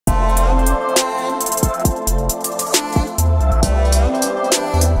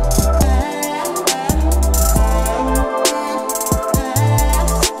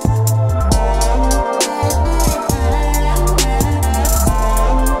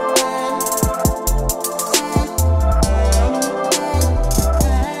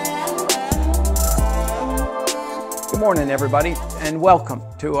morning, everybody, and welcome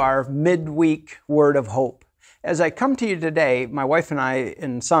to our midweek Word of Hope. As I come to you today, my wife and I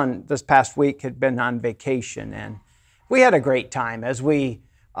and son this past week had been on vacation, and we had a great time as we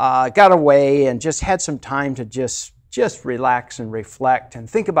got away and just had some time to just relax and reflect and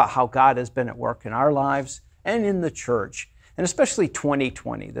think about how God has been at work in our lives and in the church, and especially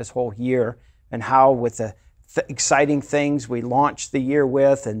 2020, this whole year, and how with the exciting things we launched the year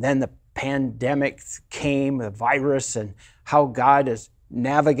with, and then the pandemic came, the virus, and how God has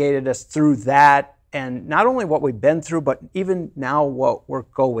navigated us through that, and not only what we've been through, but even now what we're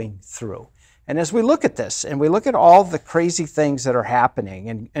going through. And as we look at this, and we look at all the crazy things that are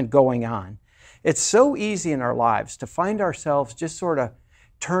happening and going on, it's so easy in our lives to find ourselves just sort of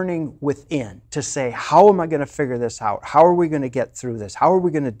turning within to say, how am I going to figure this out? How are we going to get through this? How are we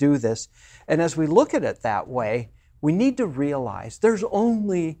going to do this? And as we look at it that way, we need to realize there's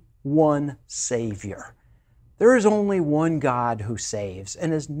only one Savior. There is only one God who saves,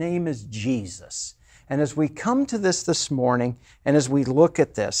 and His name is Jesus. And as we come to this morning, and as we look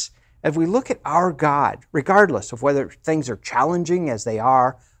at this, as we look at our God, regardless of whether things are challenging as they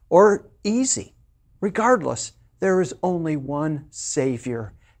are or easy, regardless, there is only one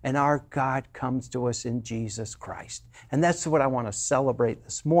Savior, and our God comes to us in Jesus Christ. And that's what I want to celebrate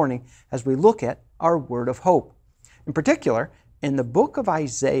this morning as we look at our word of hope. In particular, in the book of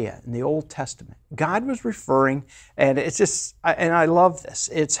Isaiah in the Old Testament, God was referring, and I love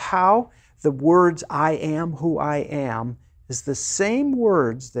this, it's how the words I am who I am is the same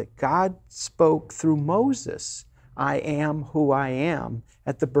words that God spoke through Moses, I am who I am,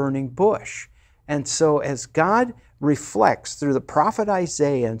 at the burning bush. And so as God reflects through the prophet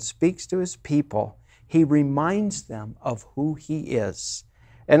Isaiah and speaks to His people, He reminds them of who He is.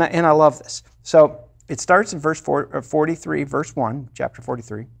 And I love this. So it starts in verse 43, verse 1, chapter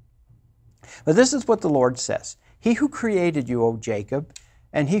 43. But this is what the Lord says. He who created you, O Jacob,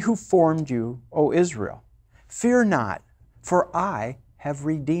 and He who formed you, O Israel, fear not, for I have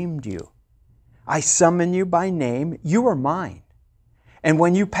redeemed you. I summon you by name, you are mine. And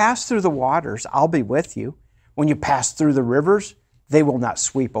when you pass through the waters, I'll be with you. When you pass through the rivers, they will not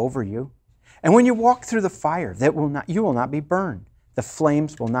sweep over you. And when you walk through the fire, you will not be burned. The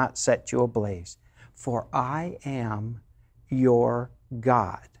flames will not set you ablaze. For I am your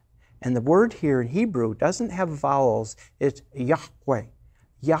God. And the word here in Hebrew doesn't have vowels. It's Yahweh.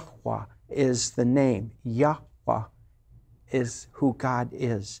 Yahweh is the name. Yahweh is who God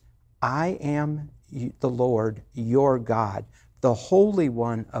is. I am the Lord, your God, the Holy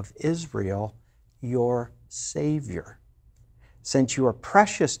One of Israel, your Savior. Since you are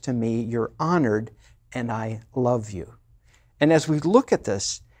precious to me, you're honored, and I love you. And as we look at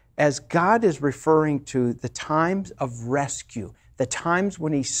this, as God is referring to the times of rescue, the times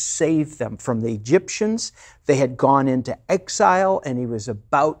when He saved them from the Egyptians, they had gone into exile, and He was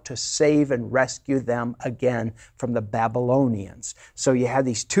about to save and rescue them again from the Babylonians. So you had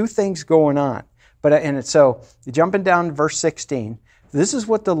these two things going on. So jumping down to verse 16, this is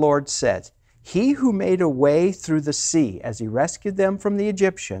what the Lord said. He who made a way through the sea, as He rescued them from the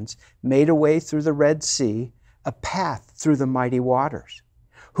Egyptians, made a way through the Red Sea, a path through the mighty waters,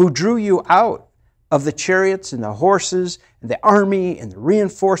 who drew you out of the chariots and the horses and the army and the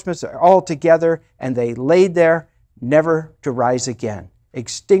reinforcements all together, and they laid there, never to rise again,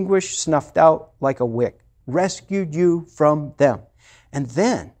 extinguished, snuffed out like a wick, rescued you from them. And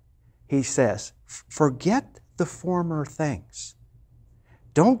then He says, forget the former things.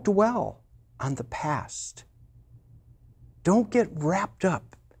 Don't dwell on the past. Don't get wrapped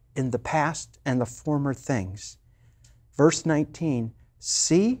up in the past and the former things. Verse 19,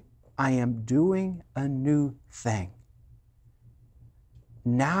 see, I am doing a new thing.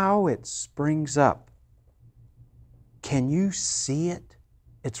 Now it springs up. Can you see it?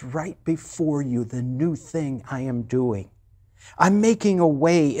 It's right before you, the new thing I am doing. I'm making a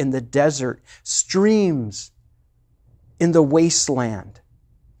way in the desert, streams in the wasteland,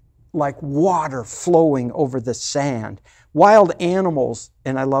 like water flowing over the sand. Wild animals,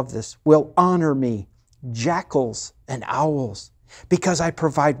 and I love this, will honor me, jackals and owls, because I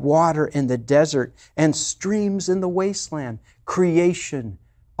provide water in the desert and streams in the wasteland. Creation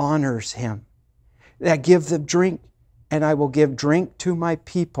honors Him. I give them drink, and I will give drink to my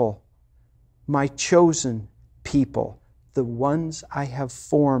people, my chosen people, the ones I have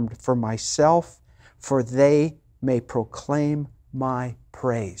formed for myself, for they may proclaim my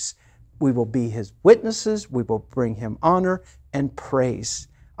praise. We will be His witnesses. We will bring Him honor and praise.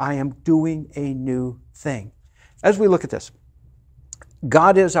 I am doing a new thing. As we look at this,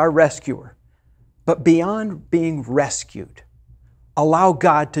 God is our rescuer. But beyond being rescued, allow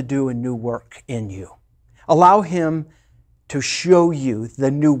God to do a new work in you. Allow Him to show you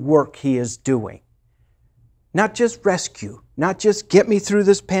the new work He is doing. Not just rescue, not just get me through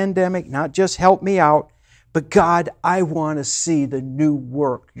this pandemic, not just help me out, but God, I want to see the new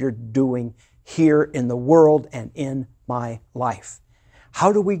work You're doing here in the world and in my life.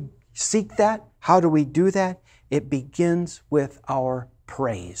 How do we seek that? How do we do that? It begins with our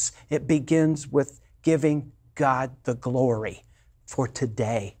praise. It begins with giving God the glory for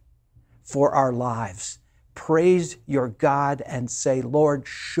today, for our lives. Praise your God and say, Lord,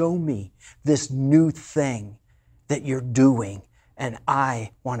 show me this new thing that You're doing, and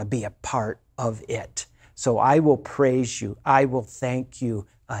I want to be a part of it. So I will praise You. I will thank You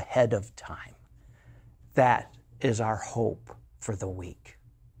ahead of time. That is our hope for the week.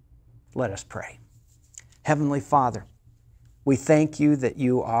 Let us pray. Heavenly Father, we thank You that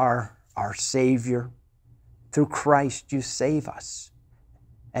You are our Savior. Through Christ You save us,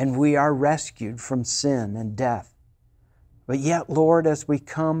 and we are rescued from sin and death. But yet, Lord, as we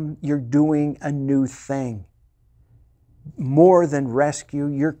come, You're doing a new thing. More than rescue,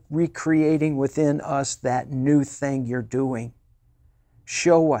 You're recreating within us that new thing You're doing.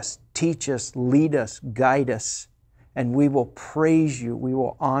 Show us, teach us, lead us, guide us, and we will praise You. We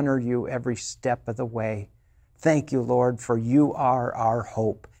will honor You every step of the way. Thank You, Lord, for You are our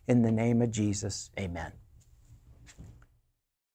hope. In the name of Jesus, amen.